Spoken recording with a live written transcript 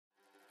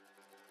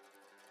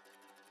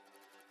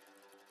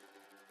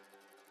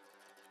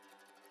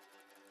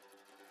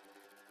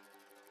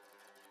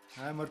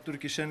I'm ARTUR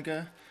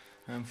KYSHENKO.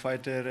 I'm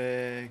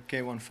fighter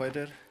K1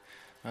 fighter.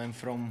 I'm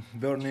from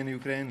born in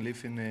Ukraine,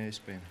 live in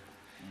Spain.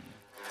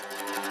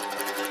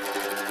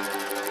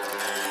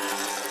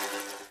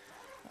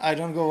 I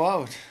don't go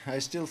out. I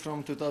still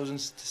from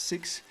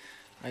 2006.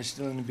 I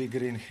still in big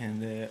ring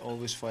and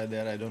always fight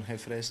there. I don't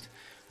have rest.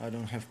 I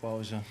don't have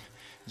pause.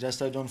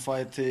 Just I don't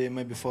fight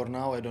maybe for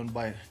now. I don't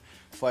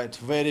fight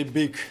very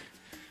big,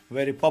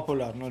 very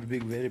popular, not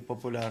big, very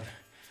popular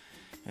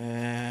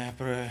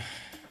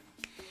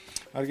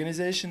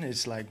organization.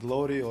 It's like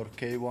Glory or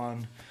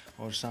K1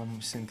 or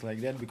something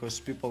like that, because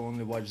people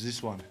only watch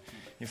this one.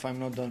 If I'm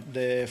not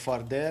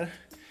far there,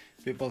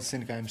 people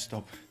think I'm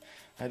stop.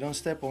 I don't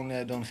step, only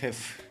I don't have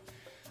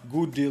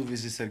good deal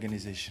with this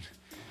organization.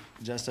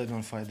 Just I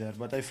don't fight there,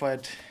 but I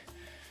fight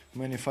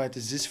many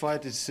fighters. This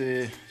fight is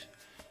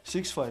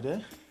 6 fight,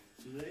 eh?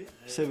 Today,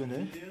 7,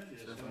 eh?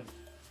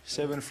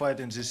 7 fight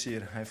in this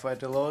year. I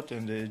fight a lot,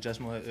 and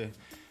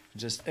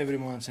just every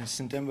month. In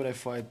September I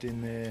fight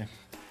in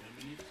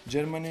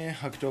Germany,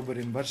 October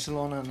in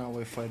Barcelona. Now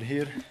I fight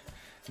here.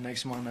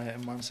 Next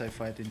month I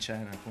fight in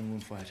China, Kung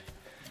Fu fight.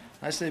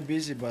 I stay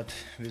busy, but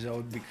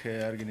without big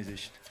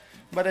organization.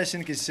 But I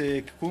think it's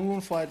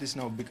Kung Fu fight is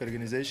now big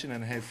organization,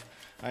 and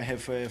I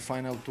have a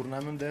final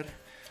tournament there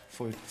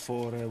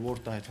for a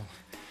world title,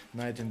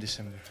 night in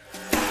December.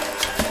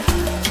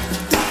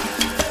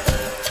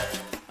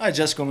 I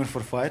just come in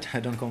for fight. I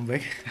don't come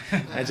back.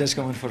 I just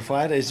come in for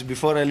fight. It's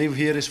before I live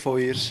here is 4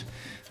 years.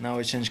 Now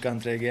I change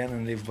country again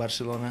and live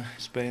Barcelona,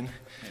 Spain.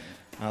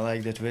 I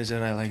like that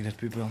weather. I like that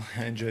people.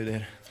 I enjoy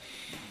there.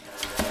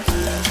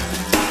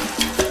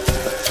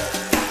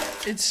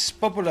 It's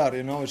popular,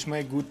 you know. It's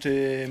my good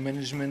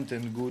management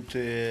and good,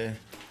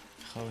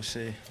 how to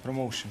say,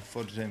 promotion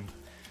for them.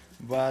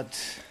 But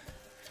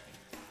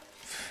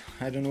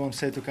I don't want to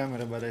say to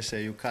camera, but I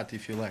say you cut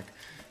if you like.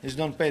 Just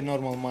don't pay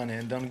normal money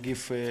and don't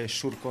give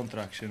sure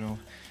contracts, you know,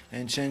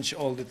 and change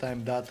all the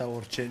time data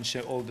or change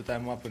all the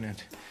time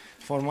opponent.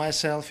 For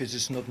myself, it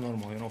is not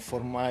normal, you know. For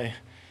my,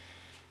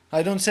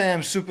 I don't say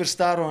I'm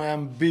superstar or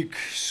I'm big,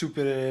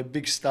 super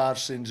big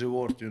stars in the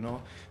world, you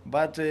know.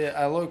 But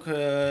I look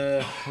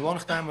long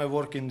time I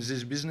work in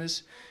this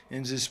business,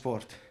 in this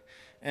sport,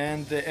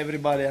 and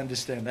everybody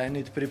understand. I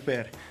need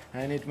prepare,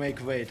 I need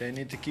make weight, I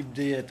need to keep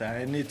diet,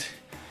 I need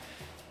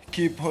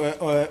keep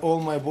all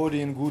my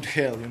body in good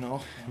health, you know.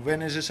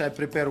 When is this? I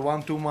prepare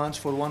 1-2 months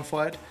for one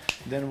fight,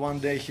 then one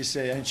day he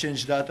say I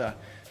change data,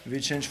 we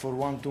change for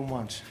 1-2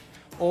 months.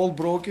 All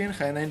broken,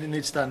 and I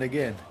need stand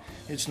again.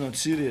 It's not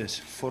serious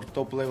for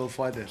top level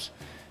fighters.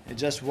 It's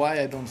just why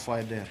I don't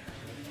fight there.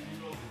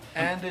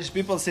 And as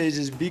people say,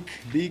 it's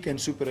big and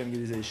super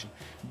organization.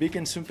 Big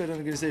and super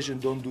organization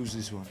don't do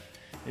this one.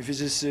 If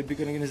it's a big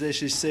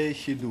organization, say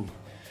he do.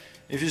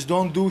 If he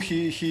don't do,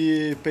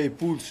 he pay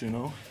pools, you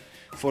know,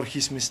 for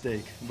his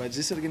mistake. But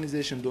this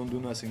organization don't do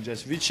nothing,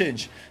 just we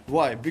change.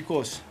 Why?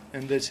 Because,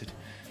 and that's it.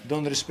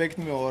 Don't respect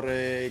me or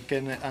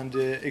can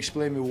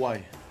explain me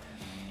why.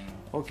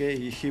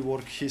 Okay, he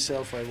work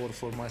himself, I work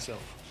for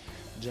myself.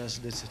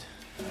 Just that's it.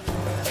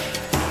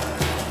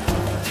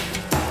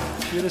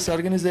 Here is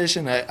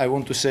organization. I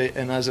want to say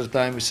another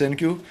time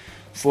thank you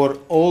for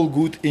all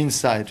good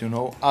inside, you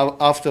know,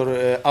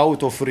 after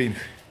out of ring.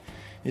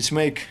 It's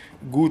make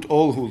good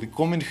all good.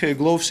 Come in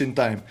gloves in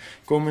time.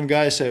 Come in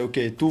guys say,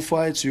 okay, 2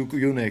 fights, you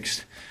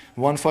next.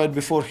 1 fight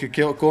before he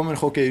come in,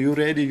 okay, you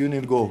ready, you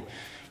need go.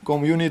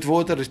 Come, you need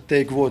water,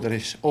 take water.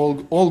 It's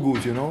all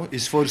good, you know.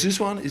 It's for this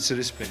one, it's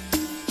respect.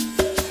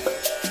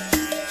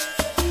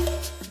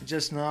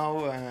 Just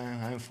now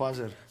I'm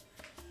father,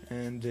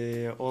 and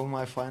all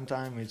my fun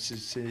time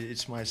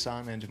it's my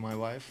son and my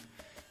wife.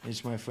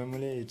 It's my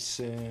family. It's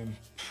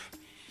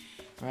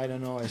I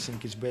don't know, I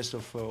think it's best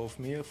of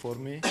me, for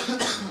me.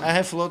 I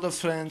have a lot of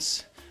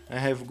friends, I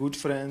have good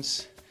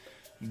friends,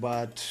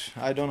 but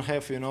I don't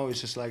have, you know, it's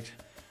just like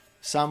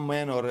some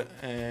men or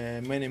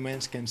many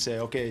men can say,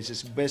 okay, it's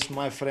just best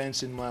my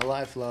friends in my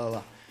life, la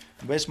la.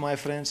 Best my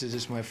friends is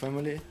just my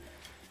family,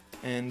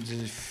 and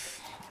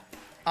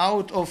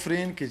out of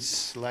ring,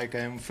 it's like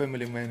I'm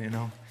family man, you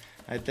know.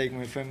 I take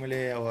my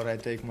family or I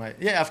take my...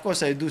 Yeah, of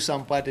course I do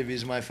some party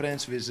with my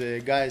friends,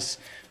 with guys.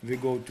 We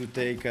go to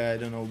take, I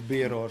don't know,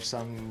 beer or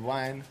some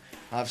wine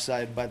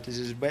outside. But this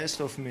is best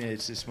of me,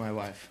 it's my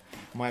wife.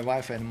 My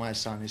wife and my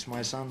son. It's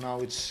my son now,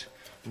 it's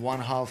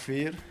 1.5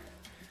 year.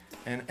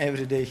 And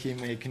every day he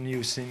make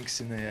new things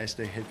and I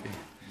stay happy.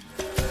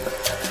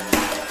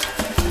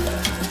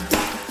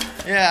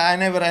 Yeah,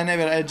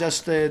 I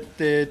just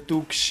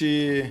took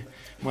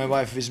my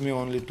wife with me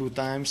only 2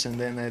 times, and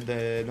then I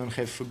don't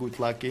have good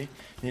lucky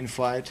in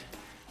fight.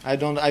 I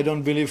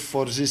don't believe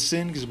for these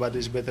things, but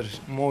it's better,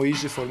 more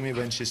easy for me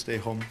when she stay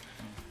home.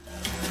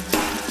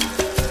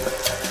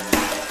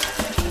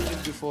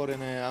 Before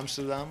in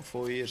Amsterdam,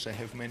 4 years, I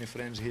have many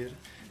friends here.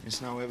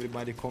 It's now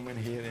everybody coming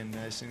here, and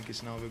I think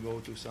it's now we go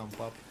to some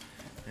pub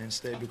and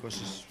stay, because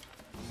it's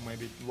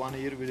maybe 1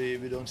 year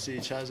we don't see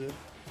each other,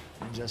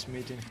 and just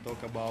meeting,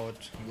 talk about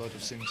a lot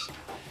of things.